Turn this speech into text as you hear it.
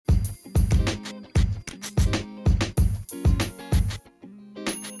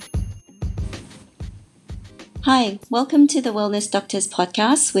Hi, welcome to the Wellness Doctors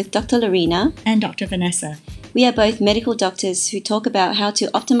podcast with Dr. Lorena and Dr. Vanessa. We are both medical doctors who talk about how to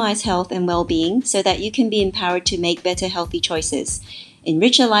optimize health and well-being so that you can be empowered to make better healthy choices,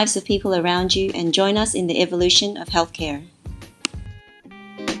 enrich the lives of people around you, and join us in the evolution of healthcare.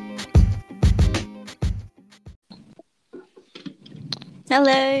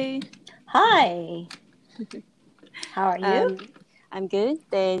 Hello. Hi. How are you? I'm good.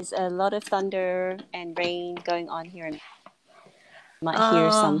 There's a lot of thunder and rain going on here. You might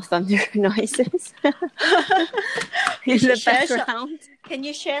hear some thunder noises in the background. Can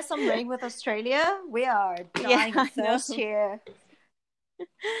you share some rain with Australia? We are dying of thirst here.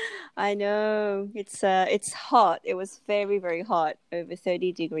 I know. It's hot. It was very, very hot, over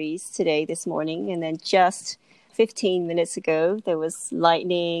 30 degrees this morning. And then just 15 minutes ago, there was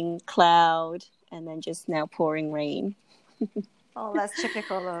lightning, cloud, and then just now pouring rain. Oh, that's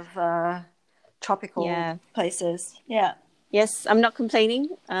typical of tropical places. Yeah. Yes, I'm not complaining.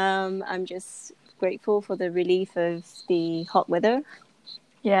 I'm just grateful for the relief of the hot weather.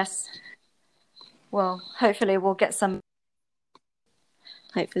 Yes. Well, hopefully we'll get some.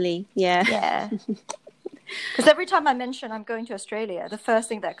 Hopefully, yeah. Yeah. Because every time I mention I'm going to Australia, the first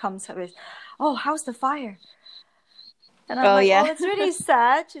thing that comes up is, oh, how's the fire? And I'm well, it's really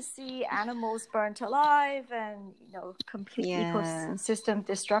sad to see animals burnt alive and, complete ecosystem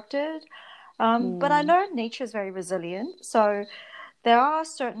destructed. But I learned nature is very resilient. So there are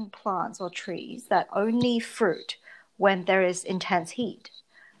certain plants or trees that only fruit when there is intense heat.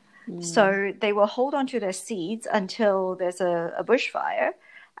 So they will hold on to their seeds until there's a bushfire,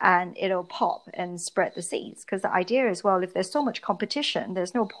 and it'll pop and spread the seeds. Because the idea is, well, if there's so much competition,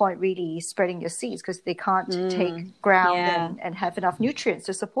 there's no point really spreading your seeds because they can't take ground and have enough nutrients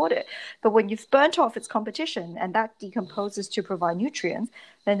to support it. But when you've burnt off its competition and that decomposes to provide nutrients,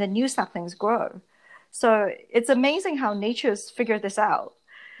 then the new saplings grow. So it's amazing how nature's figured this out.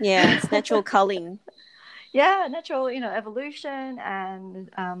 Yeah, it's natural culling. Yeah, natural, evolution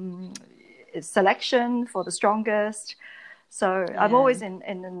and selection for the strongest. So I'm always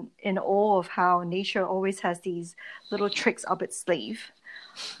in awe of how nature always has these little tricks up its sleeve.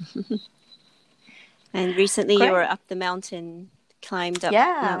 And recently you were up the mountain, climbed up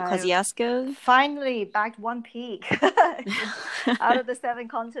Mount Kosciuszko. Finally backed one peak out of the 7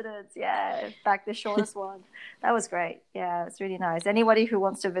 continents. Yeah, back the shortest one. That was great. Yeah, it's really nice. Anybody who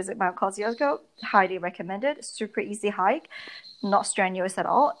wants to visit Mount Kosciuszko, highly recommended. Super easy hike, not strenuous at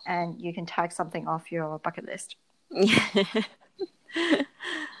all, and you can tag something off your bucket list.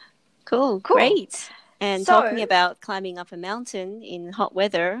 Cool, great. And talking about climbing up a mountain in hot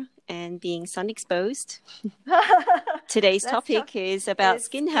weather and being sun exposed, today's topic is about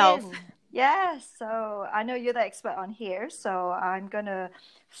skin health. Yes, so I know you're the expert on here, so I'm going to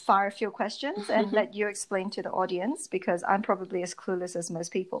fire a few questions and let you explain to the audience because I'm probably as clueless as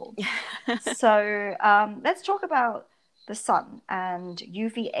most people. So let's talk about the sun and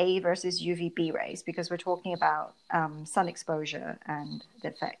UVA versus UVB rays because we're talking about sun exposure and the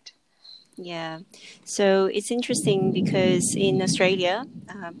effect. Yeah, so it's interesting because in Australia,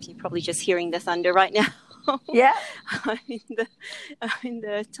 you're probably just hearing the thunder right now. Yeah, I'm in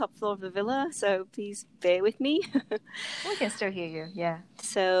the top floor of the villa, so please bear with me. We can still hear you. Yeah.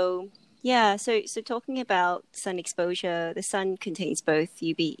 So talking about sun exposure, the sun contains both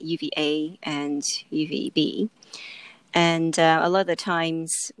UVA and UVB. And a lot of the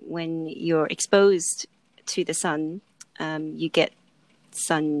times when you're exposed to the sun, you get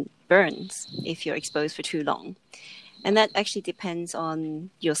sunburns if you're exposed for too long. And that actually depends on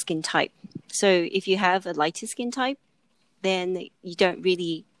your skin type. So if you have a lighter skin type, then you can't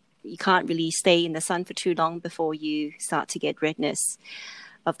really stay in the sun for too long before you start to get redness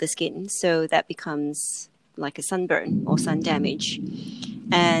of the skin. So that becomes like a sunburn or sun damage.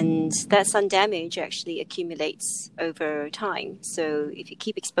 And that sun damage actually accumulates over time. So if you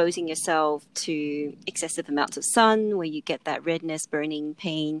keep exposing yourself to excessive amounts of sun where you get that redness, burning,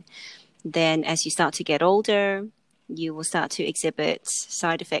 pain, then as you start to get older, you will start to exhibit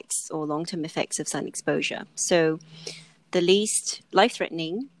side effects or long-term effects of sun exposure. So the least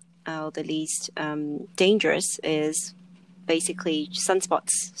life-threatening or the least dangerous is basically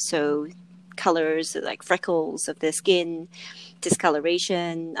sunspots. So colors like freckles of the skin,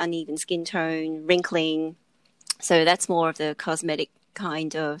 discoloration, uneven skin tone, wrinkling. So that's more of the cosmetic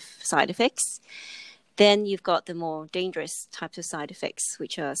kind of side effects. Then you've got the more dangerous types of side effects,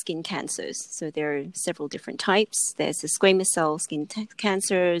 which are skin cancers. So there are several different types. There's the squamous cell skin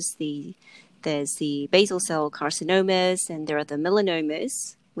cancers, there's the basal cell carcinomas, and there are the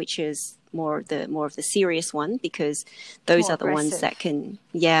melanomas, which is more of the serious one, because those are the ones that can,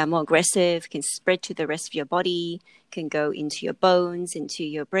 more aggressive, can spread to the rest of your body, can go into your bones, into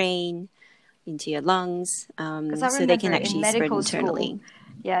your brain, into your lungs. So they can actually spread internally.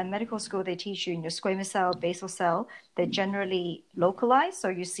 In medical school, they teach you in your squamous cell, basal cell, they're generally localized, so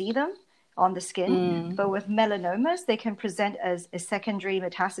you see them on the skin. But with melanomas, they can present as a secondary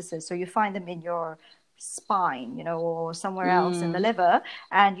metastasis. So you find them in your spine, or somewhere else in the liver,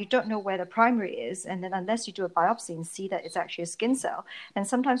 and you don't know where the primary is. And then unless you do a biopsy and see that it's actually a skin cell, and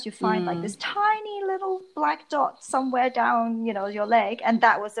sometimes you find like this tiny little black dot somewhere down, your leg, and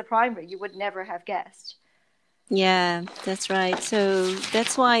that was the primary. You would never have guessed. Yeah, that's right. So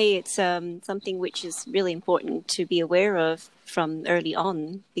that's why it's something which is really important to be aware of from early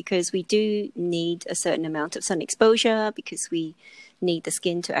on, because we do need a certain amount of sun exposure, because we need the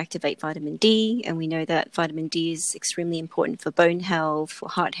skin to activate vitamin D. And we know that vitamin D is extremely important for bone health, for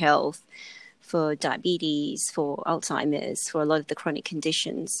heart health, for diabetes, for Alzheimer's, for a lot of the chronic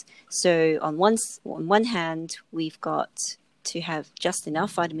conditions. So on one hand, we've got to have just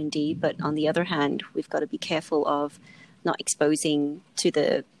enough vitamin D, but on the other hand, we've got to be careful of not exposing to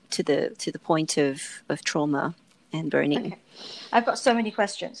the point of trauma and burning. Okay. I've got so many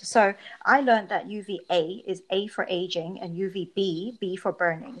questions. So I learned that UVA is A for aging and UVB, B for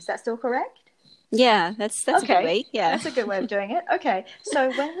burning. Is that still correct? Yeah, that's okay. A good way. Yeah, that's a good way of doing it. Okay,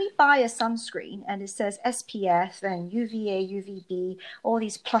 so when we buy a sunscreen and it says SPF and UVA, UVB, all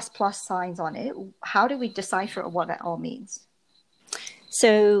these plus signs on it, how do we decipher what that all means?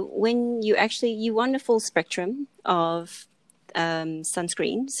 So when you want a full spectrum of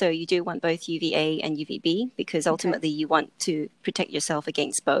sunscreen. So you do want both UVA and UVB, because ultimately you want to protect yourself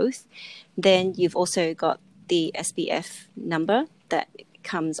against both. Then you've also got the SPF number that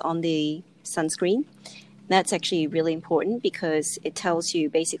comes on the sunscreen. That's actually really important, because it tells you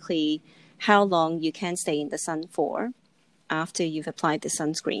basically how long you can stay in the sun for after you've applied the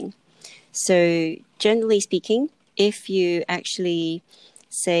sunscreen. So generally speaking, if you actually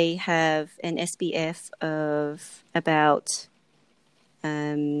say have an SPF of about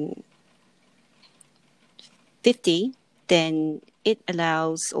 50, then it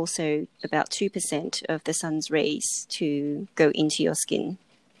allows also about 2% of the sun's rays to go into your skin.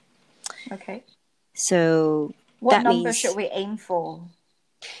 Okay. So what number should we aim for?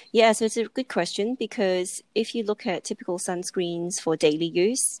 Yeah, so it's a good question, because if you look at typical sunscreens for daily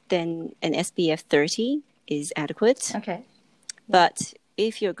use, then an SPF 30 is adequate. Okay. But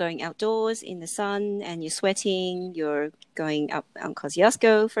if you're going outdoors in the sun and you're sweating, you're going up on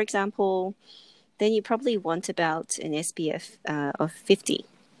Kosciuszko, for example, then you probably want about an SPF of 50.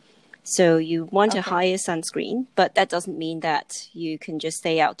 So you want a higher sunscreen, but that doesn't mean that you can just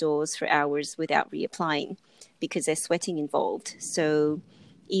stay outdoors for hours without reapplying, because there's sweating involved. So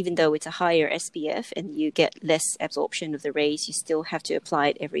even though it's a higher SPF and you get less absorption of the rays, you still have to apply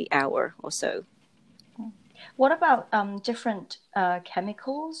it every hour or so. What about different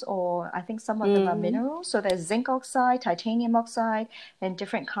chemicals, or I think some of them are minerals? So there's zinc oxide, titanium oxide, and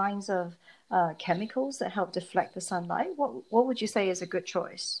different kinds of chemicals that help deflect the sunlight. What would you say is a good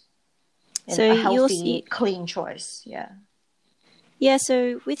choice? A healthy, clean choice, Yeah,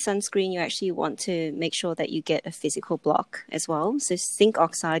 so with sunscreen, you actually want to make sure that you get a physical block as well. So zinc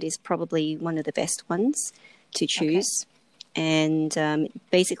oxide is probably one of the best ones to choose. And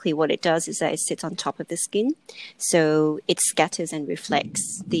basically what it does is that it sits on top of the skin. So it scatters and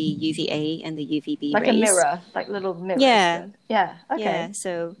reflects the UVA and the UVB like rays. Like a mirror, like little mirrors. Yeah. Yeah, okay. Yeah,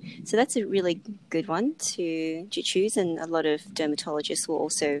 so that's a really good one to choose, and a lot of dermatologists will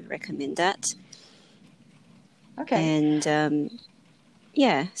also recommend that. Okay. And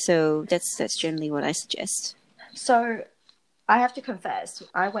so that's generally what I suggest. So I have to confess,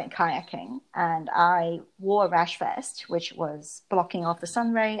 I went kayaking and I wore a rash vest, which was blocking off the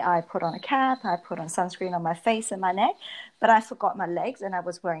sun ray. I put on a cap, I put on sunscreen on my face and my neck, but I forgot my legs and I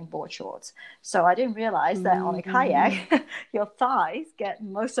was wearing board shorts. So I didn't realize that on a kayak, your thighs get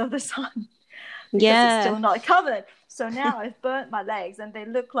most of the sun because it's still not covered. So now I've burnt my legs and they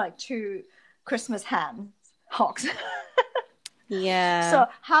look like two Christmas ham hocks. Yeah. So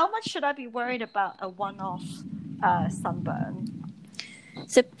how much should I be worried about a one-off sunburn?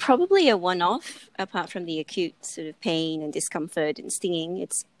 So probably a one-off, apart from the acute sort of pain and discomfort and stinging.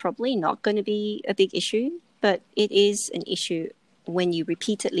 It's probably not going to be a big issue, but it is an issue when you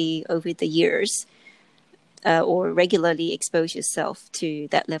repeatedly over the years or regularly expose yourself to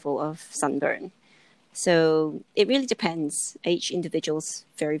that level of sunburn. So it really depends. Each individual's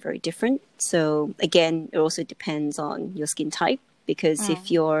very, very different. So again, it also depends on your skin type, because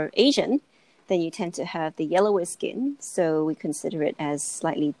if you're Asian, then you tend to have the yellower skin. So we consider it as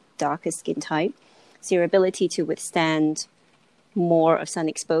slightly darker skin type. So your ability to withstand more of sun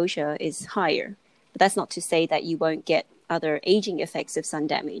exposure is higher. But that's not to say that you won't get other aging effects of sun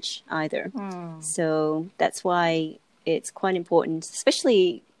damage either. So that's why it's quite important,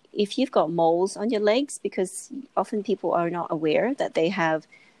 especially if you've got moles on your legs, because often people are not aware that they have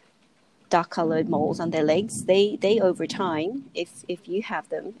dark colored moles on their legs. They over time, if you have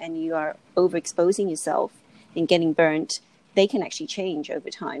them and you are overexposing yourself and getting burnt, they can actually change over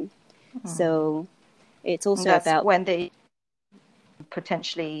time. So it's also about when they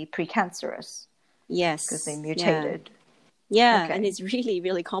potentially precancerous. Yes, because they mutated. Yeah, okay. And it's really,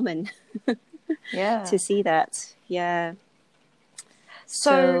 really common to see that. Yeah.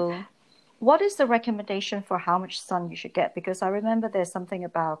 So what is the recommendation for how much sun you should get? Because I remember there's something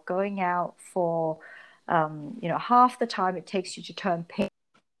about going out for, half the time it takes you to turn pink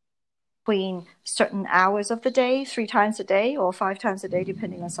between certain hours of the day, 3 times a day or 5 times a day,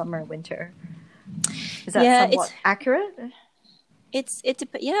 depending on summer and winter. Is that somewhat accurate?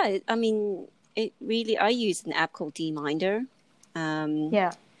 I mean, it really, I use an app called DMinder.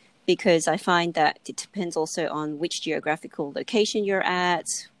 Because I find that it depends also on which geographical location you're at,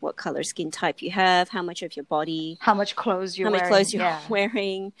 what color skin type you have, how much of your body, how much clothes you're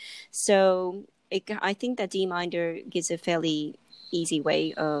wearing. So I think that DMinder gives a fairly easy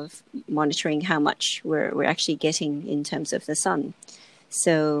way of monitoring how much we're actually getting in terms of the sun.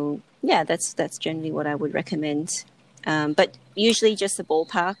 So yeah, that's generally what I would recommend. But usually just the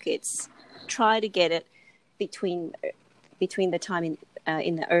ballpark. It's try to get it between the time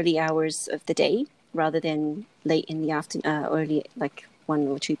in the early hours of the day rather than late in the afternoon, early like 1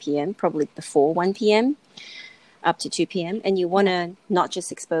 or 2 p.m., probably before 1 p.m. up to 2 p.m. And you want to not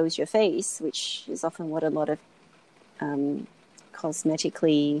just expose your face, which is often what a lot of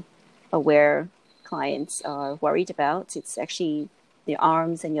cosmetically aware clients are worried about. It's actually your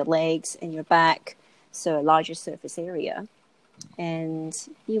arms and your legs and your back, so a larger surface area. And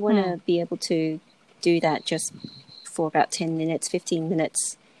you want to be able to do that just for about 10 minutes, 15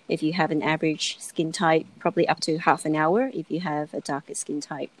 minutes if you have an average skin type, probably up to half an hour if you have a darker skin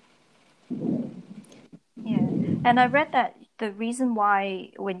type. Yeah, and I read that the reason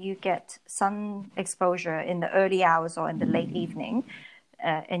why when you get sun exposure in the early hours or in the late evening,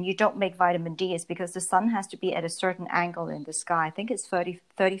 and you don't make vitamin D is because the sun has to be at a certain angle in the sky. I think it's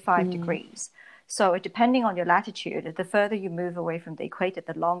 35 degrees. So depending on your latitude, the further you move away from the equator,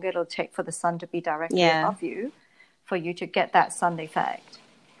 the longer it'll take for the sun to be directly above you for you to get that sun effect.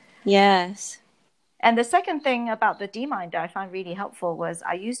 Yes. And the second thing about the DMinder I found really helpful was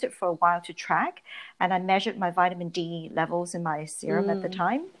I used it for a while to track, and I measured my vitamin D levels in my serum at the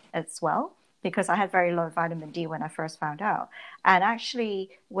time as well, because I had very low vitamin D when I first found out. And actually,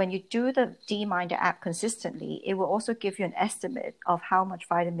 when you do the DMinder app consistently, it will also give you an estimate of how much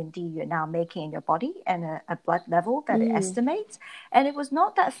vitamin D you're now making in your body and a blood level that it estimates. And it was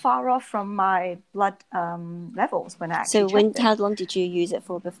not that far off from my blood levels when I actually checked it. How long did you use it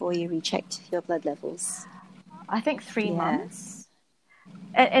for before you rechecked your blood levels? I think 3 months.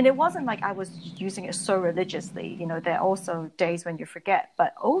 And it wasn't like I was using it so religiously. There are also days when you forget.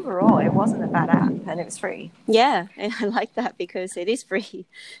 But overall, it wasn't a bad app, and it was free. Yeah, and I like that because it is free.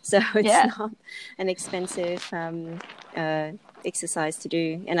 So it's not an expensive exercise to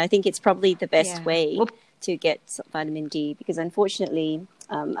do. And I think it's probably the best way to get vitamin D because, unfortunately,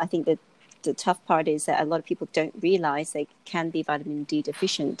 I think that the tough part is that a lot of people don't realize they can be vitamin D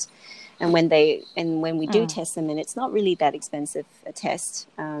deficient. And when we do test them, and it's not really that expensive a test,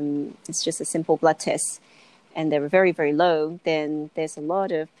 it's just a simple blood test, and they're very, very low, then there's a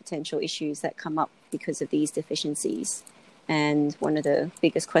lot of potential issues that come up because of these deficiencies. And one of the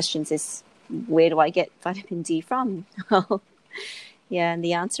biggest questions is, where do I get vitamin D from? Well, and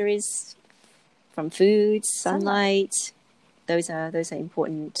the answer is from food, sunlight. Those are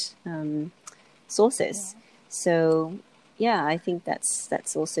important sources. So I think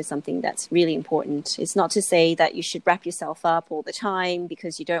that's also something that's really important. It's not to say that you should wrap yourself up all the time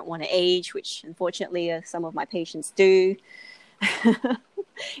because you don't want to age, which unfortunately some of my patients do.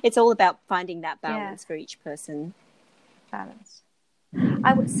 It's all about finding that balance for each person. Balance.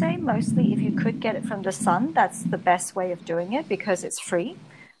 I would say mostly if you could get it from the sun, that's the best way of doing it because it's free.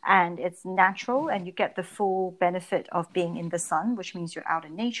 and it's natural, and you get the full benefit of being in the sun, which means you're out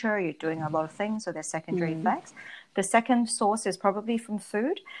in nature, you're doing a lot of things, so there's secondary effects. The second source is probably from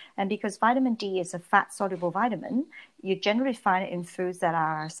food, and because vitamin D is a fat-soluble vitamin, you generally find it in foods that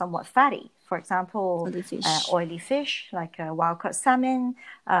are somewhat fatty. For example, oily fish like wild-caught salmon,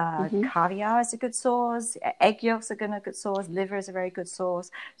 caviar is a good source, egg yolks are a good source, liver is a very good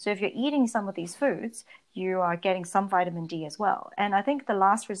source. So if you're eating some of these foods, you are getting some vitamin D as well. And I think the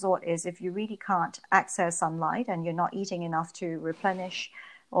last resort is if you really can't access sunlight and you're not eating enough to replenish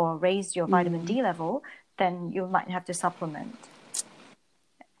or raise your vitamin D level, then you might have to supplement.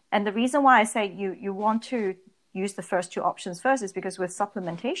 And the reason why I say you want to use the first two options first is because with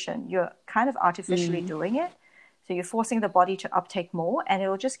supplementation, you're kind of artificially doing it. So you're forcing the body to uptake more, and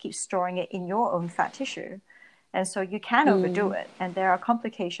it'll just keep storing it in your own fat tissue. And so you can overdo it. And there are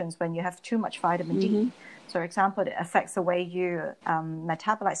complications when you have too much vitamin D. So, for example, it affects the way you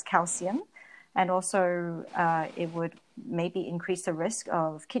metabolize calcium. And also it would maybe increase the risk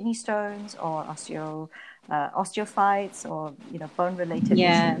of kidney stones or osteophytes or bone-related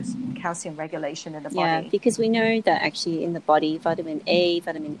issues, calcium regulation in the body. Yeah, because we know that actually in the body, vitamin A,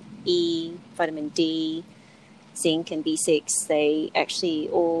 vitamin E, vitamin D, zinc and B6, they actually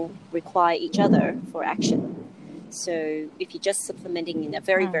all require each other for action. So if you're just supplementing in a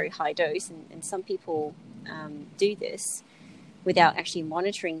very, very high dose, and some people do this without actually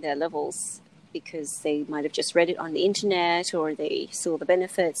monitoring their levels because they might have just read it on the internet or they saw the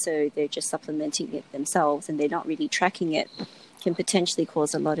benefits, so they're just supplementing it themselves and they're not really tracking it, can potentially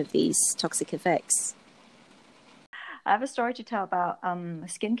cause a lot of these toxic effects. I have a story to tell about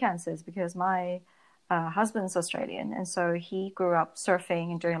skin cancers because my husband's Australian, and so he grew up surfing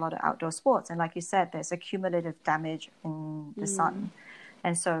and doing a lot of outdoor sports. And like you said, there's a cumulative damage in the sun.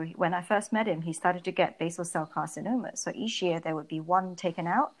 And so when I first met him, he started to get basal cell carcinoma. So each year there would be one taken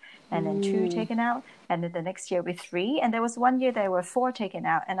out, and then two taken out, and then the next year with 3. And there was one year there were 4 taken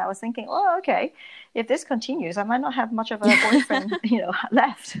out. And I was thinking, oh, okay, if this continues, I might not have much of a boyfriend,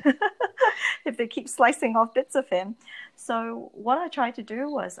 left if they keep slicing off bits of him. So what I tried to do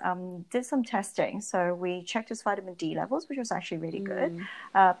was did some testing. So we checked his vitamin D levels, which was actually really good,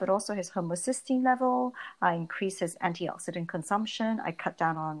 but also his homocysteine level. I increased his antioxidant consumption. I cut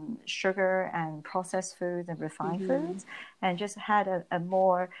down on sugar and processed foods and refined foods, and just had a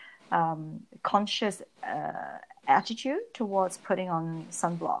more conscious attitude towards putting on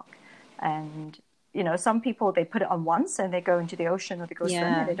sunblock. And some people, they put it on once and they go into the ocean or they go swim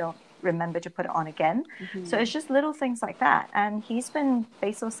and they don't remember to put it on again. So it's just little things like that. And he's been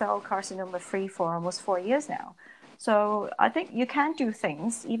basal cell carcinoma free for almost 4 years now. So I think you can do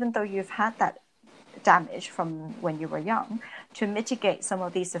things, even though you've had that damage from when you were young, to mitigate some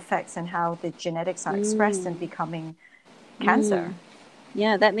of these effects and how the genetics are expressed in becoming cancer.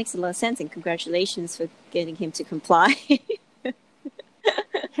 Yeah, that makes a lot of sense, and congratulations for getting him to comply.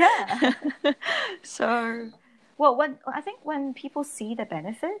 Yeah. So, well, when people see the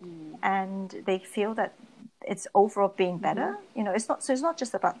benefit and they feel that it's overall being better, it's not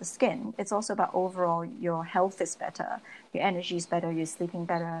just about the skin. It's also about overall your health is better, your energy is better, you're sleeping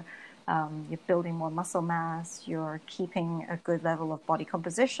better, you're building more muscle mass, you're keeping a good level of body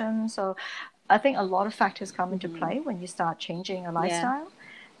composition. So I think a lot of factors come into play when you start changing a lifestyle.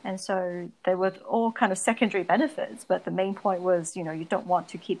 And so there were all kind of secondary benefits, but the main point was, you don't want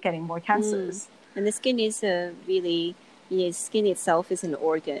to keep getting more cancers. And the skin is skin itself is an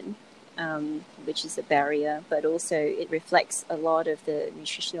organ, which is a barrier, but also it reflects a lot of the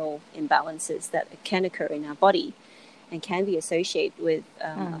nutritional imbalances that can occur in our body and can be associated with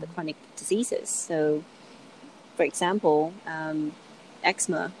other chronic diseases. So, for example,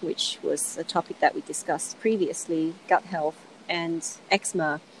 eczema, which was a topic that we discussed previously, gut health, and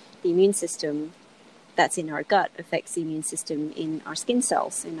eczema, the immune system that's in our gut affects the immune system in our skin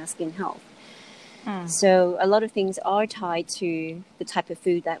cells, in our skin health. So a lot of things are tied to the type of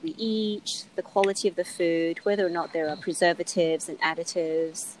food that we eat, the quality of the food, whether or not there are preservatives and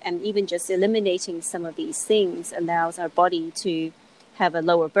additives, and even just eliminating some of these things allows our body to have a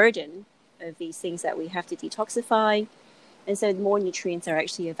lower burden of these things that we have to detoxify. And so more nutrients are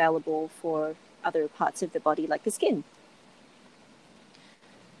actually available for other parts of the body, like the skin.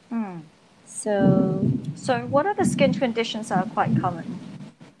 So what are the skin conditions that are quite common?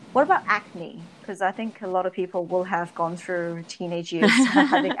 What about acne? Because I think a lot of people will have gone through teenage years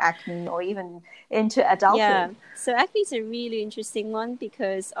having acne or even into adulthood. Yeah, so acne is a really interesting one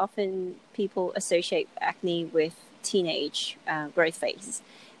because often people associate acne with teenage growth phase.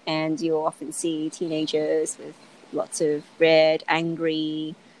 And you'll often see teenagers with lots of red,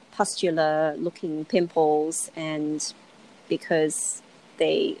 angry, pustular looking pimples, and because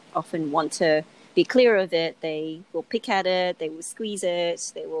they often want to be clear of it. They will pick at it, they will squeeze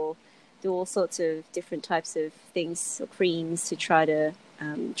it, they will do all sorts of different types of things or creams to try to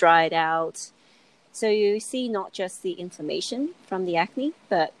dry it out. So you see not just the inflammation from the acne,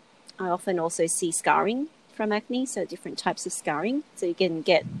 but I often also see scarring from acne, so different types of scarring. So you can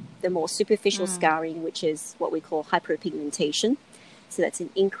get the more superficial scarring, which is what we call hyperpigmentation. So that's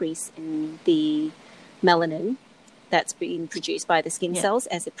an increase in the melanin that's being produced by the skin cells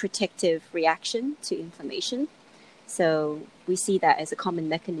as a protective reaction to inflammation. So we see that as a common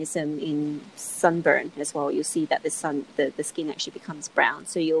mechanism in sunburn as well. You'll see that the skin actually becomes brown.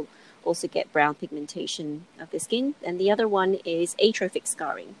 So you'll also get brown pigmentation of the skin. And the other one is atrophic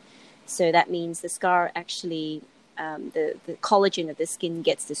scarring. So that means the scar actually, the collagen of the skin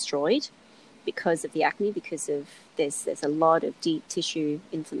gets destroyed because of the acne, because of there's a lot of deep tissue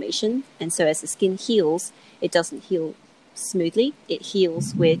inflammation. And so as the skin heals, it doesn't heal smoothly. It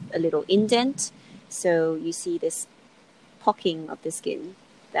heals with a little indent. So you see this pocking of the skin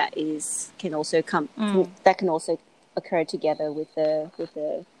that can also occur together with the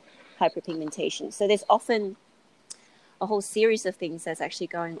hyperpigmentation. So there's often a whole series of things that's actually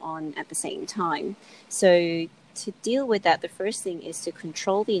going on at the same time. So to deal with that, the first thing is to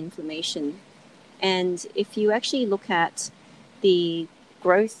control the inflammation. And if you actually look at the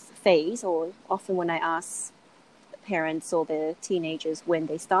growth phase, or often when I ask parents or the teenagers when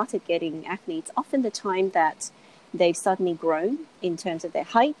they started getting acne, it's often the time that they've suddenly grown in terms of their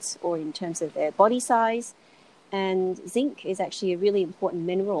height or in terms of their body size. And zinc is actually a really important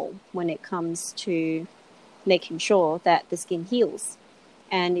mineral when it comes to making sure that the skin heals.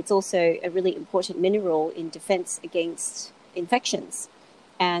 And it's also a really important mineral in defense against infections.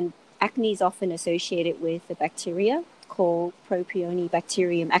 And acne is often associated with a bacteria called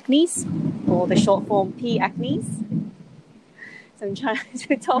Propionibacterium acnes, or the short form P. acnes. So I'm trying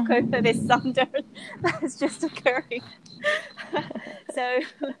to talk over this thunder that's just occurring.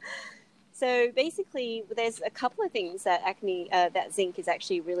 So basically, there's a couple of things that that zinc is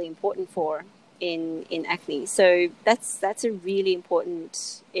actually really important for in acne. So that's a really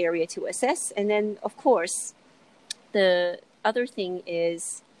important area to assess. And then, of course, the other thing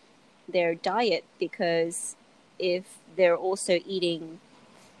is their diet, because if they're also eating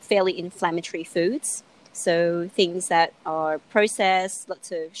fairly inflammatory foods, so things that are processed,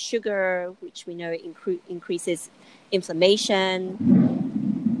 lots of sugar, which we know increases inflammation,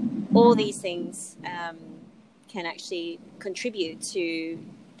 all these things can actually contribute to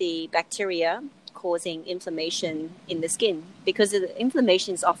the bacteria causing inflammation in the skin, because the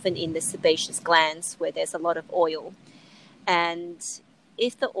inflammation is often in the sebaceous glands where there's a lot of oil. And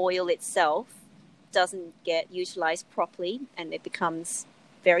if the oil itself doesn't get utilized properly and it becomes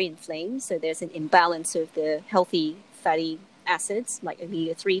very inflamed, so there's an imbalance of the healthy fatty acids like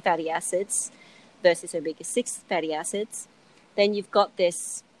omega-3 fatty acids versus omega-6 fatty acids, then you've got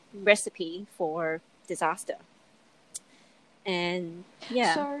this recipe for disaster. And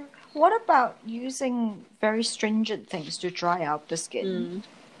So what about using very stringent things to dry out the skin?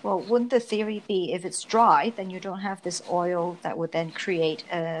 Well, wouldn't the theory be if it's dry, then you don't have this oil that would then create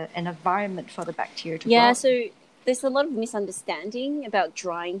an environment for the bacteria to grow? So there's a lot of misunderstanding about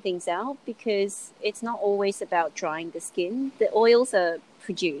drying things out, because it's not always about drying the skin. The oils are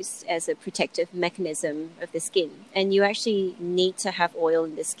produced as a protective mechanism of the skin. And you actually need to have oil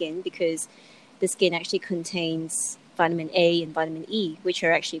in the skin because the skin actually contains vitamin A and vitamin E, which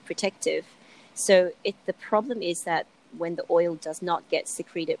are actually protective. So the problem is that when the oil does not get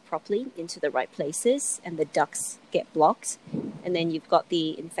secreted properly into the right places and the ducts get blocked, and then you've got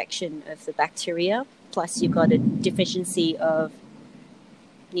the infection of the bacteria, plus you've got a deficiency of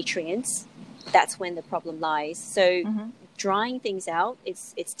nutrients, that's when the problem lies. So drying things out,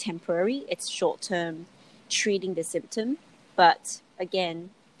 it's temporary, it's short-term treating the symptom, but again,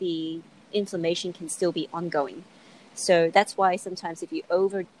 the inflammation can still be ongoing. So that's why sometimes if you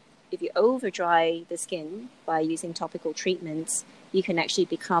over dry the skin by using topical treatments, you can actually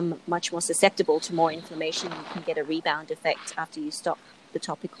become much more susceptible to more inflammation. You can get a rebound effect after you stop the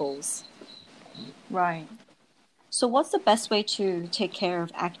topicals. Right. So what's the best way to take care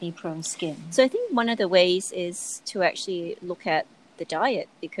of acne-prone skin? So I think one of the ways is to actually look at the diet,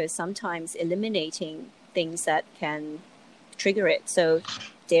 because sometimes eliminating things that can trigger it. So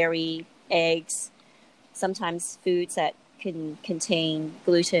dairy, eggs, sometimes foods that can contain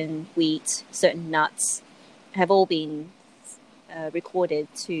gluten, wheat, certain nuts, have all been recorded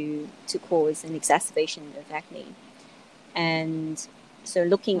to cause an exacerbation of acne. And so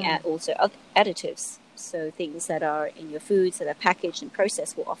looking at also other additives, so things that are in your foods that are packaged and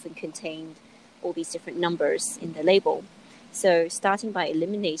processed will often contain all these different numbers in the label. So starting by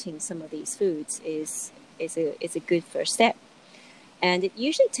eliminating some of these foods is a good first step. And it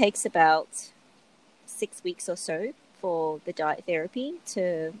usually takes about 6 weeks or so for the diet therapy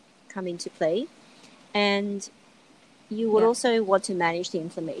to come into play. And you would also want to manage the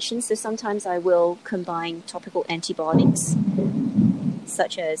inflammation. So sometimes I will combine topical antibiotics,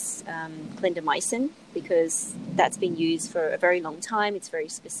 such as clindamycin, because that's been used for a very long time. It's very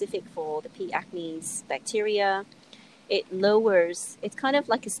specific for the P. acnes bacteria. It's kind of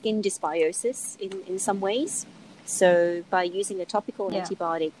like a skin dysbiosis in some ways. So by using a topical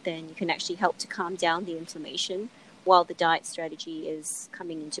antibiotic, then you can actually help to calm down the inflammation while the diet strategy is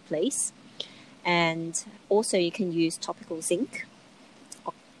coming into place. And also you can use topical zinc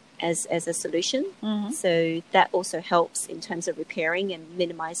as a solution. Mm-hmm. So that also helps in terms of repairing and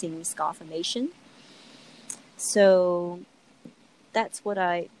minimizing scar formation. So that's what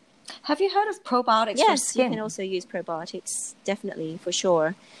I... Have you heard of probiotics for skin? Yes, you can also use probiotics, definitely, for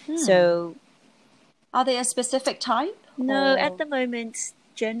sure. So... Are they a specific type? No, at the moment,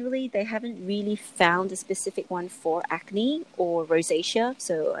 generally, they haven't really found a specific one for acne or rosacea.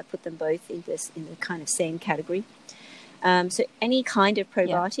 So I put them both in the kind of same category. So any kind of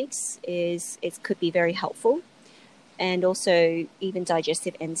probiotics could be very helpful. And also even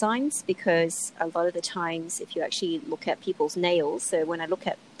digestive enzymes, because a lot of the times if you actually look at people's nails, so when I look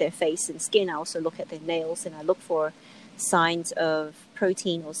at their face and skin, I also look at their nails and I look for signs of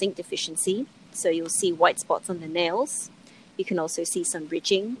protein or zinc deficiency. So you'll see white spots on the nails. You can also see some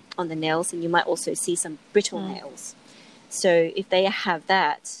ridging on the nails, and you might also see some brittle nails. So if they have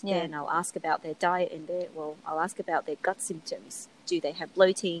that, then I'll ask about their diet and I'll ask about their gut symptoms. Do they have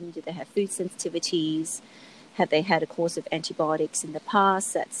bloating? Do they have food sensitivities? Have they had a course of antibiotics in the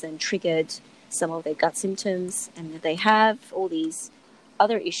past that's then triggered some of their gut symptoms? And if they have all these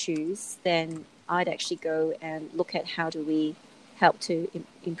other issues, then I'd actually go and look at how do we help to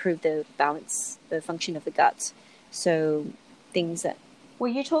improve the balance, the function of the gut. So things that... Were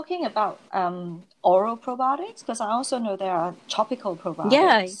you talking about oral probiotics? Because I also know there are topical probiotics.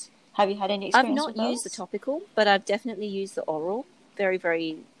 Yeah. Have you had any experience with those? I've not used the topical, but I've definitely used the oral very,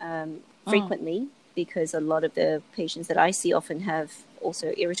 very frequently, because a lot of the patients that I see often have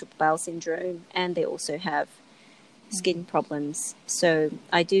also irritable bowel syndrome, and they also have skin problems. So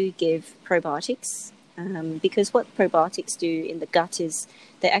I do give probiotics. Because what probiotics do in the gut is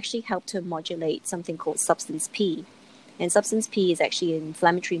they actually help to modulate something called substance P. And substance P is actually an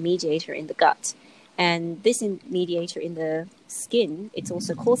inflammatory mediator in the gut. And this mediator in the skin, it's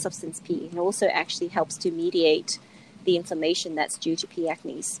also called substance P. And also actually helps to mediate the inflammation that's due to P.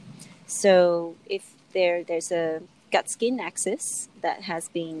 acnes. So if there's a gut-skin axis that has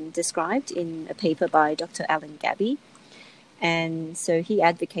been described in a paper by Dr. Alan Gabby, and so he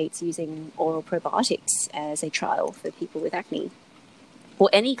advocates using oral probiotics as a trial for people with acne or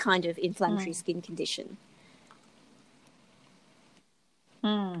any kind of inflammatory skin condition.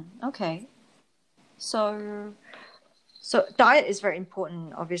 Okay. So diet is very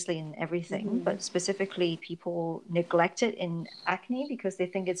important, obviously, in everything, but specifically people neglect it in acne because they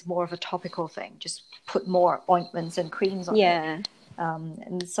think it's more of a topical thing. Just put more ointments and creams on it.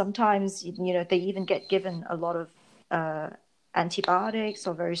 And sometimes, they even get given a lot of antibiotics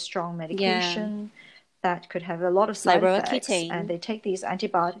or very strong medication that could have a lot of side effects, and they take these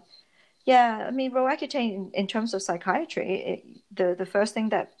antibiotics. Roaccutane in terms of psychiatry, the first thing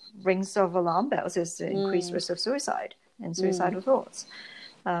that rings of alarm bells is the increased risk of suicide and suicidal thoughts.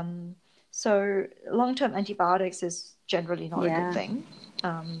 So long-term antibiotics is generally not a good thing.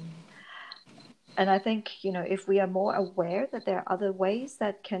 And I think, if we are more aware that there are other ways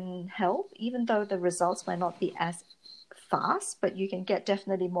that can help, even though the results might not be as fast, but you can get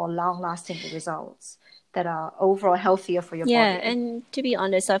definitely more long-lasting results that are overall healthier for your body. Yeah, and to be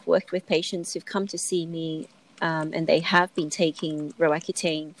honest, I've worked with patients who've come to see me and they have been taking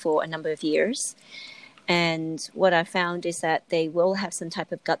Roaccutane for a number of years. And what I found is that they will have some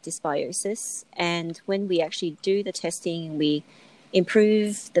type of gut dysbiosis. And when we actually do the testing, we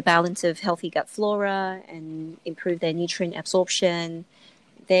improve the balance of healthy gut flora and improve their nutrient absorption,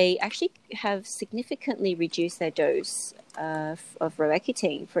 they actually have significantly reduced their dose of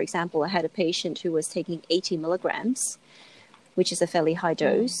Roaccutane. For example, I had a patient who was taking 80 milligrams, which is a fairly high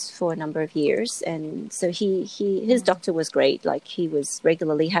dose, for a number of years. And so his doctor was great. Like, he was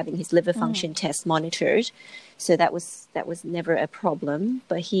regularly having his liver function test monitored. So that was never a problem.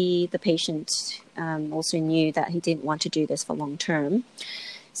 But the patient also knew that he didn't want to do this for long term.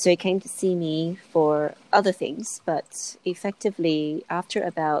 So he came to see me for other things. But effectively, after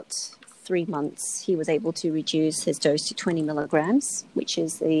about 3 months, he was able to reduce his dose to 20 milligrams, which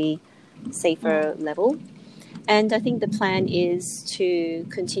is the safer level. And I think the plan is to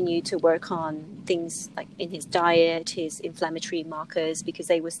continue to work on things like in his diet, his inflammatory markers, because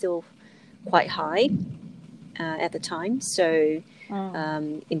they were still quite high at the time. So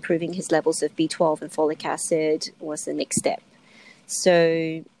improving his levels of B12 and folic acid was the next step.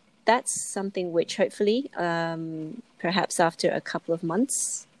 So that's something which hopefully, perhaps after a couple of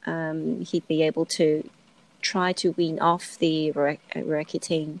months, he'd be able to try to wean off the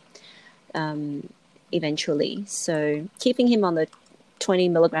Roaccutane eventually. So keeping him on the 20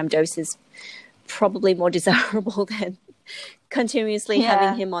 milligram dose is probably more desirable than continuously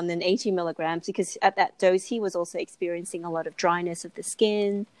having him on an 80 milligrams, because at that dose he was also experiencing a lot of dryness of the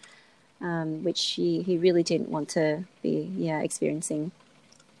skin, which he really didn't want to be experiencing.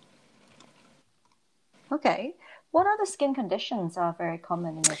 Okay. What other skin conditions are very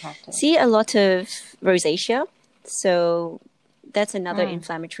common in your practice? See a lot of rosacea. So that's another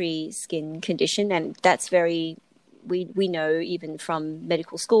inflammatory skin condition, and that's very, we know even from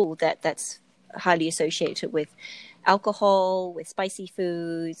medical school that that's highly associated with alcohol, with spicy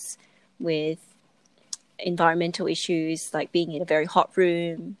foods, with environmental issues like being in a very hot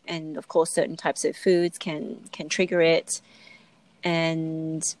room, and of course certain types of foods can trigger it.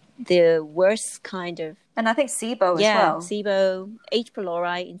 And the worst kind of... And I think SIBO as well. SIBO, H.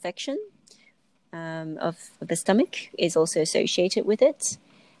 pylori infection of the stomach is also associated with it.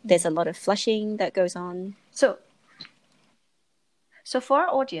 There's a lot of flushing that goes on. So for our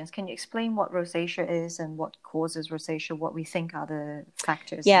audience, can you explain what rosacea is and what causes rosacea, what we think are the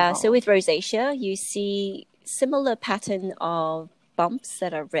factors involved? So with rosacea, you see similar pattern of bumps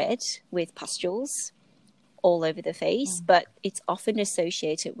that are red with pustules all over the face, but it's often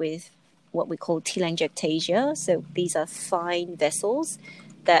associated with what we call telangiectasia. So these are fine vessels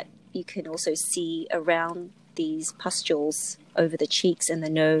that you can also see around these pustules over the cheeks and the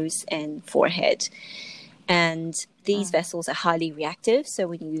nose and forehead. And these vessels are highly reactive. So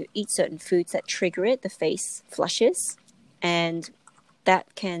when you eat certain foods that trigger it, the face flushes, and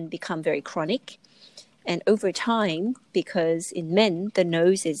that can become very chronic. And over time, because in men, the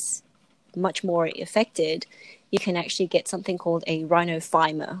nose is much more affected, you can actually get something called a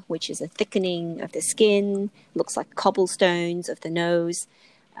rhinophyma, which is a thickening of the skin, looks like cobblestones of the nose.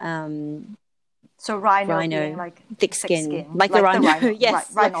 So rhino being like thick skin. Like the rhino.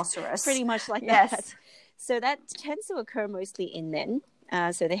 Yes, rhinoceros. Pretty much like that. So that tends to occur mostly in men.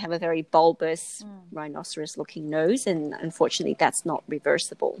 So they have a very bulbous rhinoceros-looking nose, and unfortunately that's not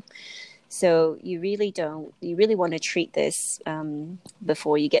reversible. So you really want to treat this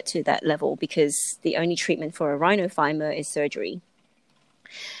before you get to that level, because the only treatment for a rhinophyma is surgery.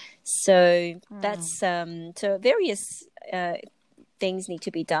 So that's so various things need to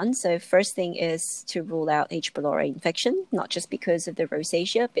be done. So first thing is to rule out H. pylori infection, not just because of the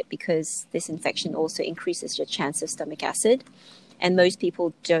rosacea, but because this infection also increases your chance of stomach acid. And most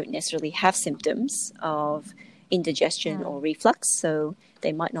people don't necessarily have symptoms of indigestion or reflux, so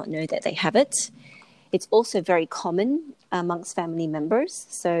they might not know that they have it. It's also very common amongst family members.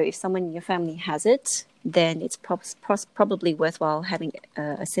 So if someone in your family has it, then it's probably worthwhile having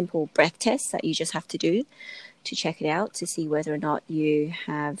a simple breath test that you just have to do to check it out to see whether or not you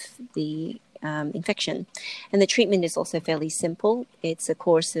have the infection. And the treatment is also fairly simple. It's a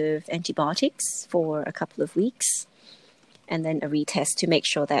course of antibiotics for a couple of weeks, and then a retest to make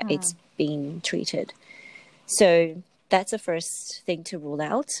sure that it's being treated. So that's the first thing to rule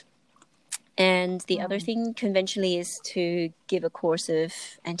out. And the other thing conventionally is to give a course of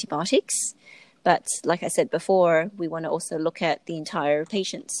antibiotics. But like I said before, we want to also look at the entire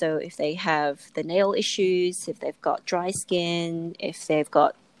patient. So if they have the nail issues, if they've got dry skin, if they've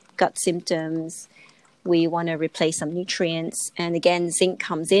got gut symptoms, we want to replace some nutrients. And again, zinc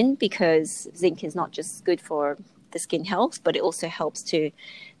comes in because zinc is not just good for the skin health, but it also helps to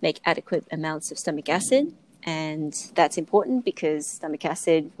make adequate amounts of stomach acid. And that's important because stomach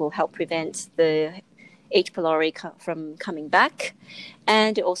acid will help prevent the H. pylori from coming back,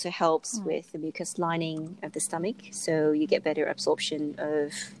 and it also helps with the mucus lining of the stomach, so you get better absorption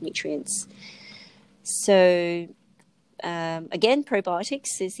of nutrients. So again,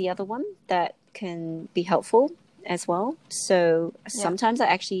 probiotics is the other one that can be helpful as well. So sometimes I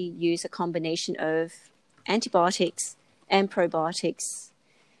actually use a combination of antibiotics and probiotics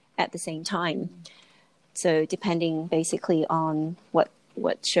at the same time. So depending basically on what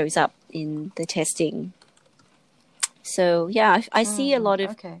shows up in the testing. So yeah, I see a lot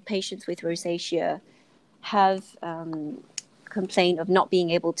of patients with rosacea have complaint of not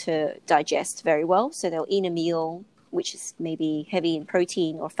being able to digest very well. So they'll eat a meal which is maybe heavy in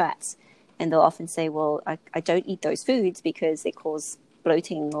protein or fats, and they'll often say, well, I don't eat those foods because they cause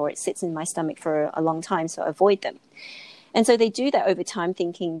bloating or it sits in my stomach for a long time, so I avoid them. And so they do that over time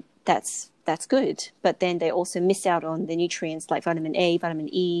thinking that's good, but then they also miss out on the nutrients like vitamin A, vitamin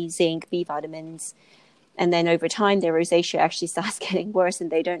E, zinc, B vitamins. And then over time, their rosacea actually starts getting worse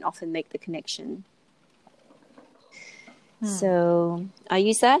and they don't often make the connection. So I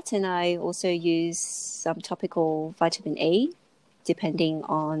use that, and I also use some topical vitamin A, depending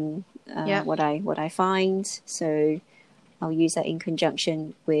on what I find. So I'll use that in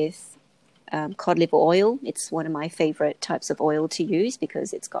conjunction with cod liver oil. It's one of my favorite types of oil to use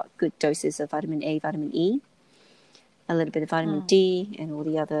because it's got good doses of vitamin A, vitamin E, a little bit of vitamin D, and all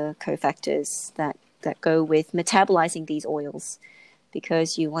the other cofactors that go with metabolizing these oils,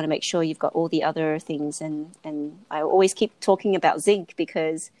 because you want to make sure you've got all the other things. And I always keep talking about zinc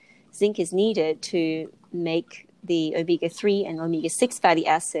because zinc is needed to make the omega-3 and omega-6 fatty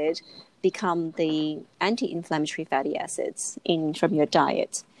acid become the anti-inflammatory fatty acids from your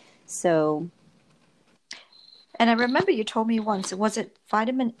diet. So, and I remember you told me once, was it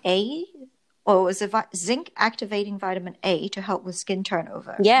vitamin A or was it zinc activating vitamin A to help with skin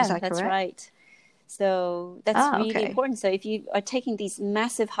turnover? Yeah, is that that's correct? Right. So that's really important. So if you are taking these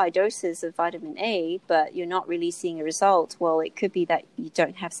massive high doses of vitamin A, but you're not really seeing a result, well, it could be that you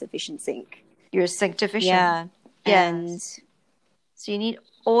don't have sufficient zinc. You're zinc deficient. Yeah. And so you need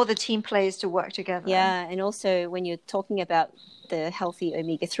all the team players to work together. Yeah. And also when you're talking about the healthy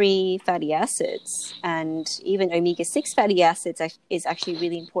omega-3 fatty acids and even omega-6 fatty acids is actually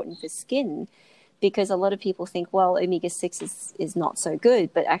really important for skin. Because a lot of people think, well, omega-6 is not so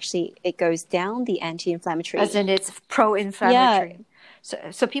good, but actually it goes down the anti-inflammatory. As in it's pro-inflammatory.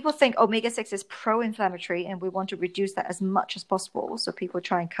 Yeah. So people think omega-6 is pro-inflammatory and we want to reduce that as much as possible. So people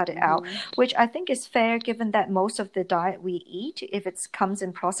try and cut it out, which I think is fair given that most of the diet we eat, if it comes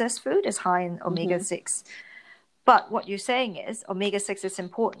in processed food, is high in omega-6. But what you're saying is omega-6 is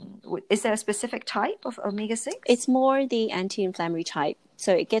important. Is there a specific type of omega-6? It's more the anti-inflammatory type.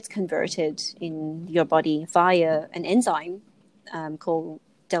 So it gets converted in your body via an enzyme called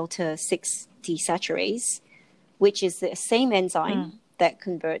delta-6 desaturase, which is the same enzyme that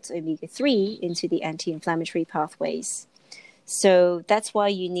converts omega-3 into the anti-inflammatory pathways. So that's why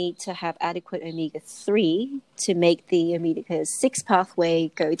you need to have adequate omega-3 to make the omega-6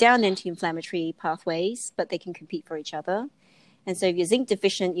 pathway go down anti-inflammatory pathways, but they can compete for each other. And so if you're zinc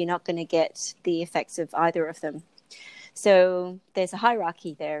deficient, you're not going to get the effects of either of them. So there's a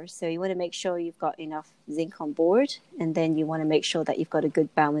hierarchy there. So you want to make sure you've got enough zinc on board, and then you want to make sure that you've got a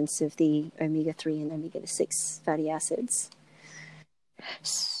good balance of the omega-3 and omega-6 fatty acids.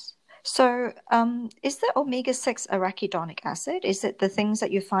 So is the omega-6 arachidonic acid? Is it the things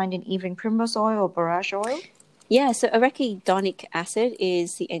that you find in evening primrose oil or borage oil? Yeah, so arachidonic acid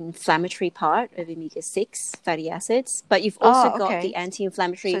is the inflammatory part of omega-6 fatty acids, but you've also got the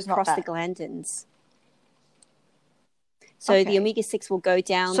anti-inflammatory prostaglandins. So the omega-6 will go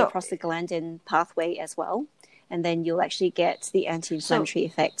down the prostaglandin pathway as well, and then you'll actually get the anti-inflammatory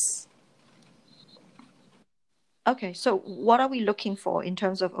effects. Okay, so what are we looking for in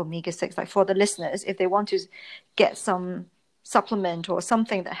terms of omega-6? Like for the listeners, if they want to get some supplement or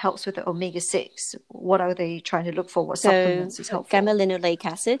something that helps with the omega-6, what are they trying to look for? What supplements is helpful? Gamma-linolenic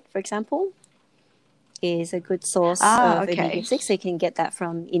acid, for example, is a good source of omega-6. So you can get that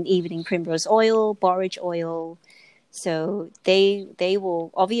from in evening primrose oil, borage oil. So they will,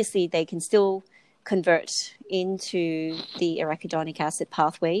 obviously they can still convert into the arachidonic acid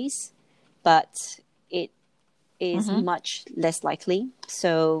pathways, but it is much less likely.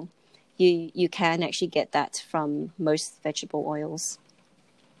 So you can actually get that from most vegetable oils.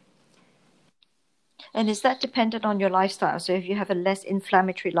 And is that dependent on your lifestyle? So if you have a less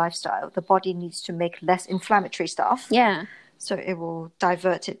inflammatory lifestyle, the body needs to make less inflammatory stuff. Yeah. So it will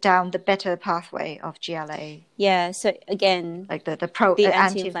divert it down the better pathway of GLA. Yeah. So again, like the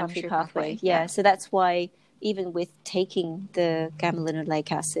anti-inflammatory pathway. Yeah. So that's why even with taking the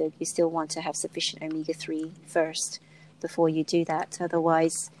gamma-linolenic acid, you still want to have sufficient omega-3 first before you do that.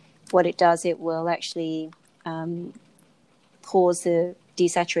 Otherwise, what it does, it will actually cause the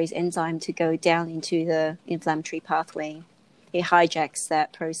desaturase enzyme to go down into the inflammatory pathway. It hijacks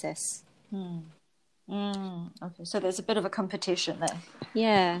that process. Okay, so there's a bit of a competition there.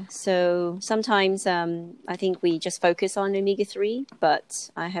 Yeah, so sometimes I think we just focus on omega-3, but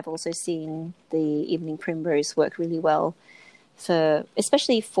I have also seen the evening primrose work really well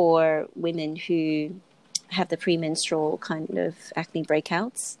especially for women who have the premenstrual kind of acne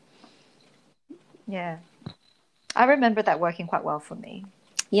breakouts. Yeah, I remember that working quite well for me.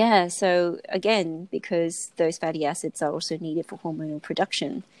 Yeah, so again, because those fatty acids are also needed for hormonal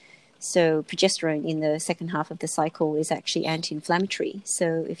production. So progesterone in the second half of the cycle is actually anti-inflammatory.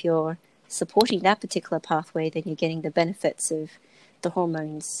 So if you're supporting that particular pathway, then you're getting the benefits of the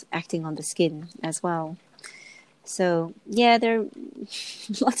hormones acting on the skin as well. So yeah, there are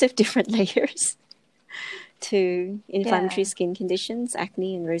lots of different layers to inflammatory skin conditions,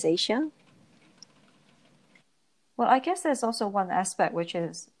 acne and rosacea. Well, I guess there's also one aspect, which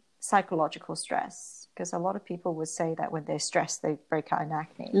is psychological stress, because a lot of people would say that when they're stressed, they break out in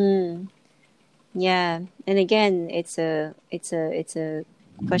acne. Yeah, and again, it's a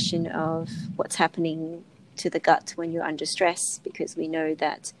question of what's happening to the gut when you're under stress, because we know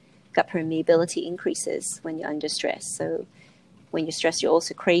that gut permeability increases when you're under stress. So when you're stressed, you're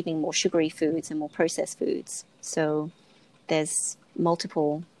also craving more sugary foods and more processed foods. So there's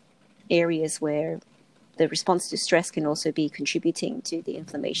multiple areas where the response to stress can also be contributing to the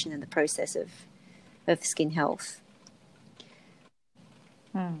inflammation and the process of skin health.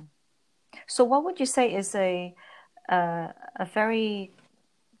 So what would you say is a very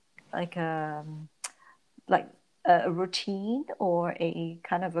like a routine or a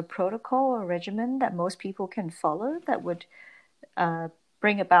kind of a protocol or regimen that most people can follow that would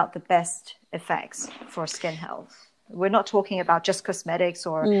bring about the best effects for skin health? We're not talking about just cosmetics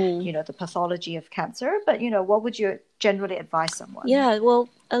or the pathology of cancer, but what would you generally advise someone? Yeah, well,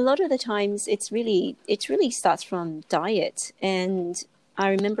 a lot of the times it really starts from diet. And I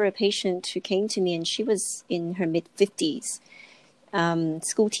remember a patient who came to me, and she was in her mid-50s,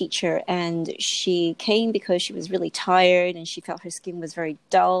 school teacher, and she came because she was really tired and she felt her skin was very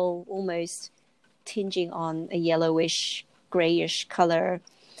dull, almost tinging on a yellowish, grayish color.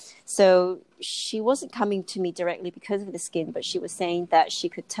 So she wasn't coming to me directly because of the skin, but she was saying that she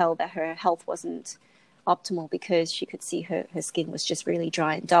could tell that her health wasn't optimal because she could see her skin was just really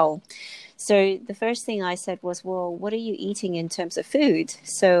dry and dull. So the first thing I said was, well, what are you eating in terms of food?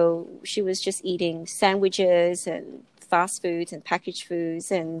 So she was just eating sandwiches and fast foods and packaged foods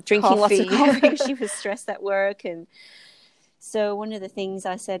and drinking lots of coffee. She was stressed at work. And so one of the things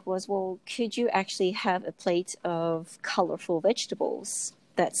I said was, well, could you actually have a plate of colorful vegetables?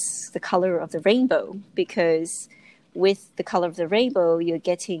 That's the color of the rainbow, because with the color of the rainbow, you're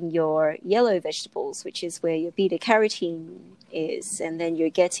getting your yellow vegetables, which is where your beta carotene is. And then you're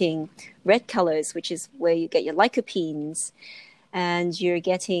getting red colors, which is where you get your lycopenes. And you're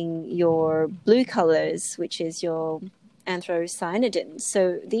getting your blue colors, which is your anthocyanidins.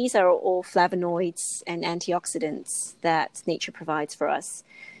 So these are all flavonoids and antioxidants that nature provides for us.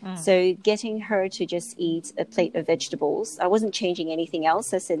 So getting her to just eat a plate of vegetables, I wasn't changing anything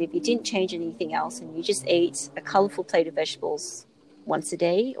else. I said, if you didn't change anything else and you just ate a colorful plate of vegetables once a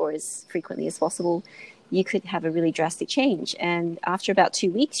day or as frequently as possible, you could have a really drastic change. And after about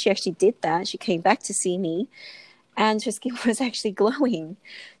 2 weeks, she actually did that. She came back to see me and her skin was actually glowing.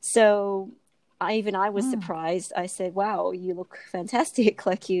 So I was surprised. I said, wow, you look fantastic.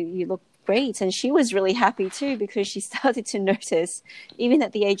 Like you look great. And she was really happy too, because she started to notice, even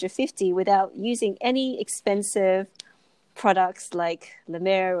at the age of 50, without using any expensive products like La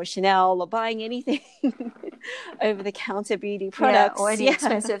Mer or Chanel or buying anything over-the-counter beauty products. Or any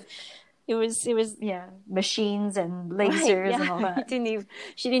expensive... It was machines and lasers and all that.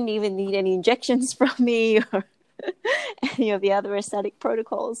 She didn't even need any injections from me or any of the other aesthetic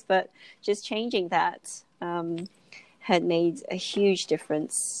protocols, but just changing that had made a huge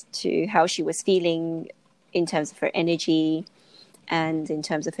difference to how she was feeling in terms of her energy and in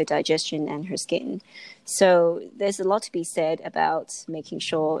terms of her digestion and her skin. So there's a lot to be said about making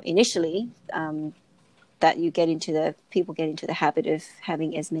sure initially that people get into the habit of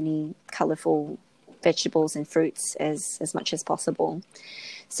having as many colorful vegetables and fruits as much as possible.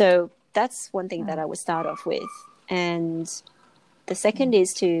 So that's one thing that I would start off with. And the second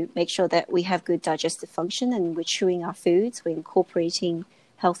is to make sure that we have good digestive function and we're chewing our foods. We're incorporating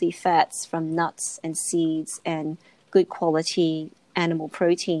healthy fats from nuts and seeds and good quality animal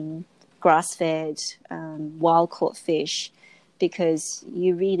protein, grass-fed, wild-caught fish, because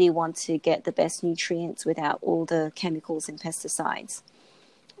you really want to get the best nutrients without all the chemicals and pesticides.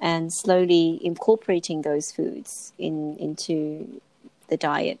 And slowly incorporating those foods into the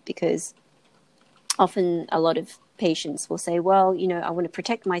diet, because often a lot of patients will say, well, I want to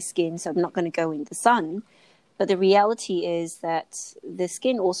protect my skin, so I'm not going to go in the sun. But the reality is that the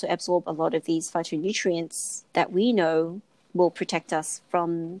skin also absorbs a lot of these phytonutrients that we know will protect us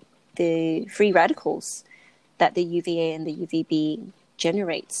from the free radicals that the UVA and the UVB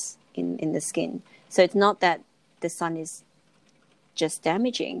generates in the skin. So it's not that the sun is just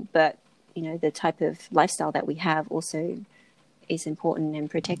damaging, but the type of lifestyle that we have also is important and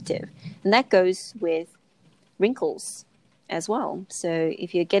protective. And that goes with wrinkles as well. So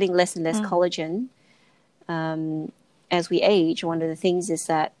if you're getting less and less collagen as we age, one of the things is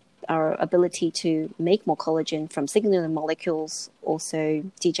that our ability to make more collagen from signaling molecules also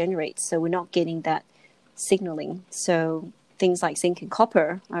degenerates. So we're not getting that signaling. So things like zinc and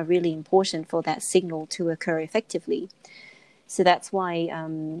copper are really important for that signal to occur effectively. So that's why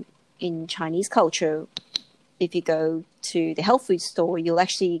in Chinese culture, if you go to the health food store, you'll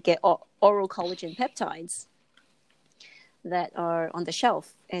actually get oral collagen peptides that are on the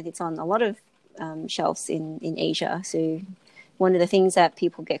shelf, and it's on a lot of shelves in Asia. So one of the things that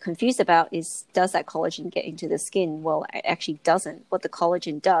people get confused about is, does that collagen get into the skin? Well, it actually doesn't. What the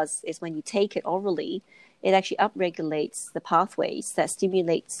collagen does is when you take it orally, it actually upregulates the pathways that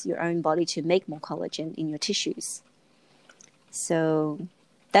stimulates your own body to make more collagen in your tissues. So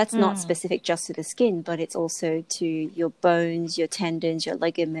that's not specific just to the skin, but it's also to your bones, your tendons, your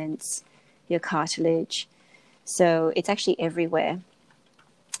ligaments, your cartilage. So it's actually everywhere.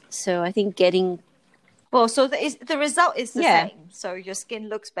 So I think getting... Well, so the result is the same. So your skin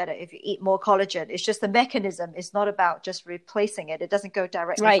looks better if you eat more collagen. It's just the mechanism is not about just replacing it. It doesn't go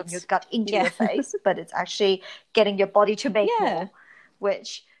directly from your gut into your face, but it's actually getting your body to make more,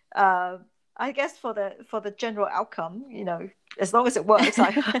 which I guess for the general outcome, you know, as long as it works,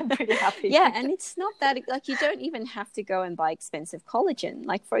 I'm pretty happy. Yeah, and it's not that, like, you don't even have to go and buy expensive collagen.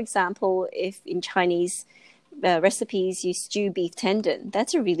 Like, for example, if in Chinese recipes you stew beef tendon,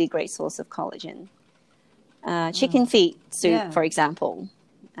 that's a really great source of collagen. Chicken feet soup, for example,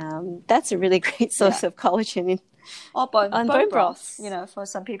 that's a really great source of collagen. Or bone broth, you know, for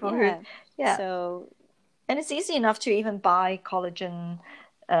some people who, So, and it's easy enough to even buy collagen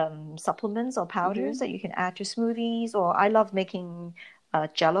supplements or powders that you can add to smoothies. Or I love making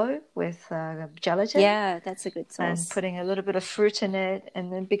Jello with gelatin. Yeah, that's a good source. And putting a little bit of fruit in it,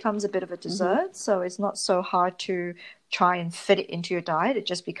 and then it becomes a bit of a dessert. So it's not so hard to try and fit it into your diet. It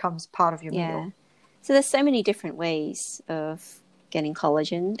just becomes part of your meal. So there's so many different ways of getting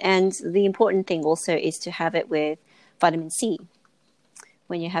collagen. And the important thing also is to have it with vitamin C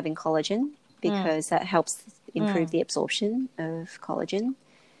when you're having collagen, because that helps improve the absorption of collagen.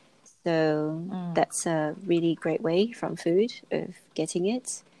 So that's a really great way from food of getting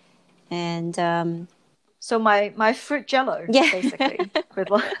it. And so my fruit jello, basically.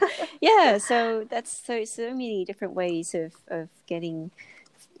 So that's so many different ways of getting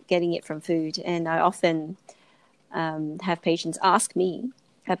it from food. And I often have patients ask me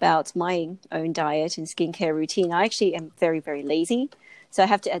about my own diet and skincare routine. I actually am very, very lazy. So I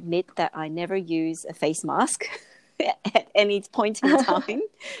have to admit that I never use a face mask at any point in time,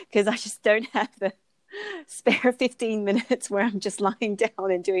 because I just don't have the spare 15 minutes where I'm just lying down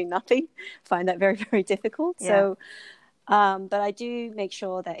and doing nothing. I find that very, very difficult. So but I do make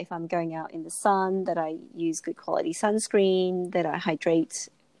sure that if I'm going out in the sun, that I use good quality sunscreen, that I hydrate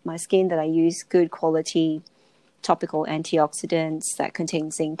my skin, that I use good quality topical antioxidants that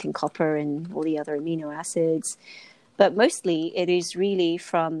contain zinc and copper and all the other amino acids. But mostly it is really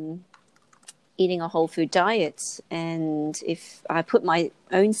from eating a whole food diet. And if I put my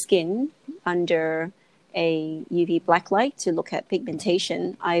own skin under a UV black light to look at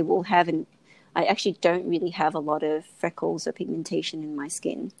pigmentation, I actually don't really have a lot of freckles or pigmentation in my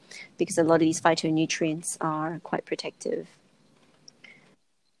skin, because a lot of these phytonutrients are quite protective.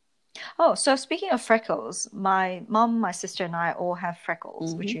 Oh, so speaking of freckles, my mom, my sister, and I all have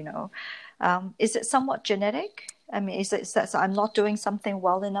freckles, which you know. Is it somewhat genetic? I mean, is that so I'm not doing something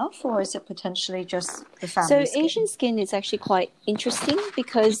well enough, or is it potentially just the family skin? Asian skin is actually quite interesting,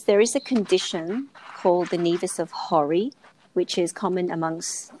 because there is a condition called the nevus of Hori, which is common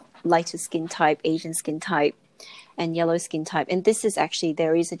amongst lighter skin type, Asian skin type, and yellow skin type. And this is actually,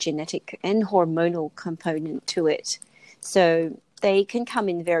 there is a genetic and hormonal component to it. So they can come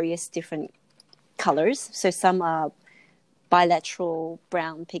in various different colors. So some are bilateral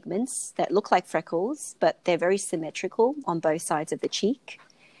brown pigments that look like freckles, but they're very symmetrical on both sides of the cheek.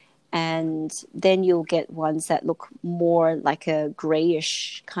 And then you'll get ones that look more like a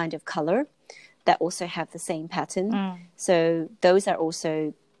grayish kind of color that also have the same pattern. So those are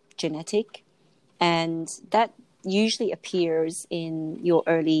also genetic. And that usually appears in your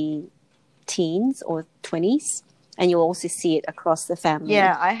early teens or 20s. And you'll also see it across the family.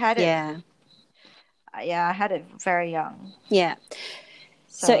 Yeah, I had it. Yeah, I had it very young. Yeah.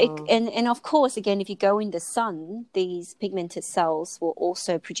 So and of course, again, if you go in the sun, these pigmented cells will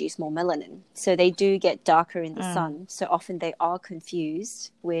also produce more melanin. So they do get darker in the sun. So often they are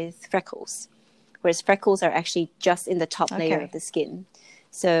confused with freckles, whereas freckles are actually just in the top layer of the skin.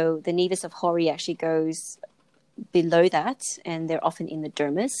 So the nevus of Hori actually goes below that, and they're often in the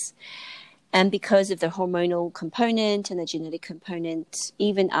dermis. And because of the hormonal component and the genetic component,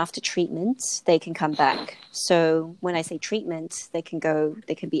 even after treatment, they can come back. So when I say treatment, they can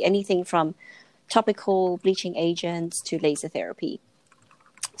be anything from topical bleaching agents to laser therapy.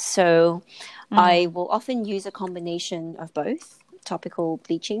 So I will often use a combination of both topical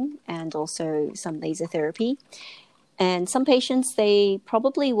bleaching and also some laser therapy. And some patients, they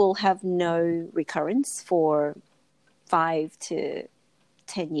probably will have no recurrence for 5 to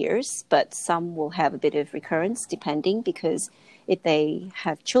 10 years, but some will have a bit of recurrence depending, because if they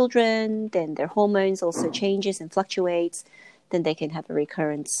have children, then their hormones also changes and fluctuates, then they can have a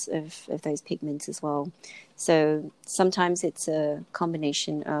recurrence of those pigments as well. So sometimes it's a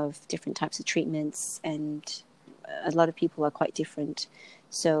combination of different types of treatments, and a lot of people are quite different.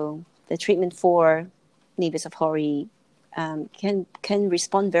 So the treatment for nevus of Hori can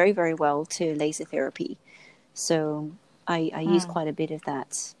respond very, very well to laser therapy. So I use quite a bit of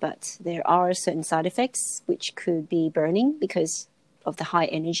that, but there are certain side effects which could be burning because of the high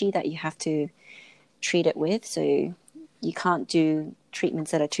energy that you have to treat it with. So you can't do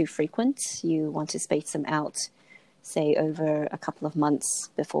treatments that are too frequent. You want to space them out, say, over a couple of months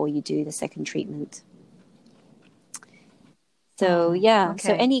before you do the second treatment. So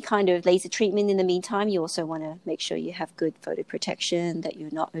so any kind of laser treatment in the meantime, you also want to make sure you have good photoprotection, that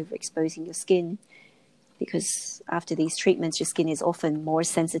you're not overexposing your skin, because after these treatments, your skin is often more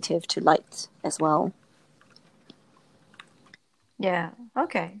sensitive to light as well. Yeah.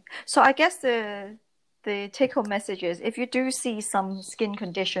 Okay. So I guess the take-home message is, if you do see some skin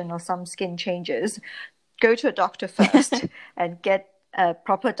condition or some skin changes, go to a doctor first and get a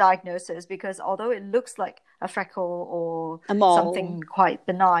proper diagnosis, because although it looks like a freckle or a mole, something quite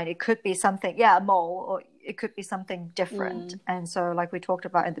benign, it could be something, a mole, or it could be something different. And so, like we talked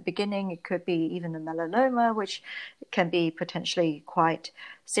about in the beginning, it could be even a melanoma, which can be potentially quite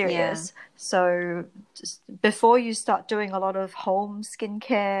serious. So just before you start doing a lot of home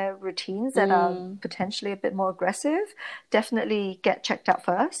skincare routines that are potentially a bit more aggressive, definitely get checked out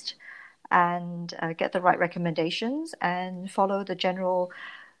first and get the right recommendations and follow the general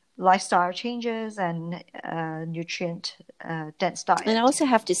lifestyle changes and nutrient dense diet. And I also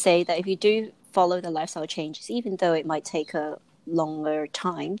have to say that if you do follow the lifestyle changes, even though it might take a longer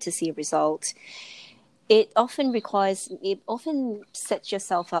time to see a result, it often sets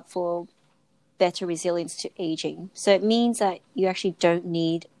yourself up for better resilience to aging. So it means that you actually don't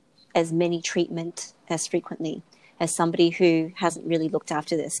need as many treatments as frequently as somebody who hasn't really looked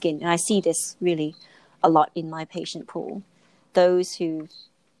after their skin. And I see this really a lot in my patient pool. Those who've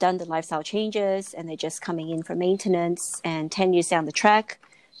done the lifestyle changes and they're just coming in for maintenance, and 10 years down the track,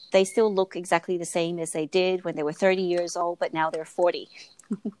 they still look exactly the same as they did when they were 30 years old, but now they're 40.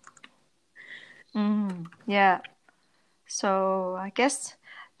 Yeah. So I guess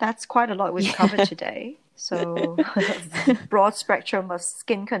that's quite a lot we've covered today. So broad spectrum of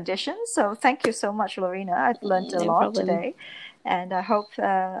skin conditions. So thank you so much, Lorena. I've learned a lot today. And I hope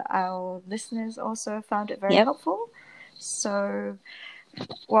our listeners also found it very helpful. So,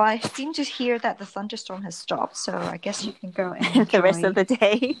 well, I seem to hear that the thunderstorm has stopped. So I guess you can go and enjoy the rest of the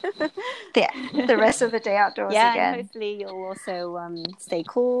day. the rest of the day outdoors again. And hopefully you'll also stay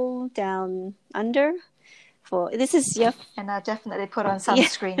cool down under. This is and I definitely put on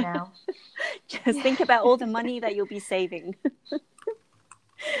sunscreen now. Just think about all the money that you'll be saving.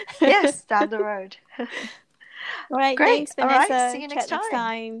 Yes, down the road. All right, great. Thanks, Vanessa. All right, see you next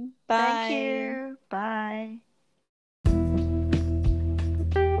time. Bye. Thank you. Bye.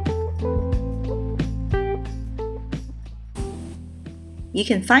 You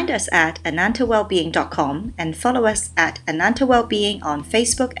can find us at anantawellbeing.com and follow us at Ananta Wellbeing on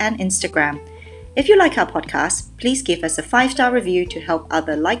Facebook and Instagram. If you like our podcast, please give us a 5-star review to help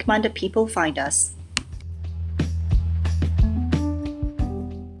other like-minded people find us.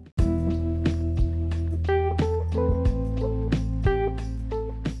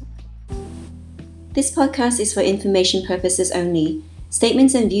 This podcast is for information purposes only.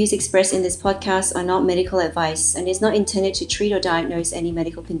 Statements and views expressed in this podcast are not medical advice and is not intended to treat or diagnose any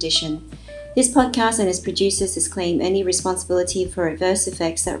medical condition. This podcast and its producers disclaim any responsibility for adverse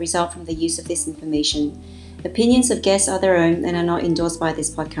effects that result from the use of this information. Opinions of guests are their own and are not endorsed by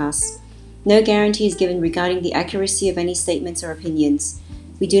this podcast. No guarantee is given regarding the accuracy of any statements or opinions.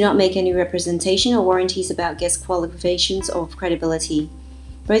 We do not make any representation or warranties about guest qualifications or credibility.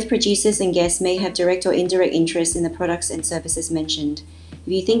 Both producers and guests may have direct or indirect interest in the products and services mentioned.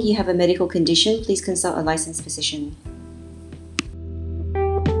 If you think you have a medical condition, please consult a licensed physician.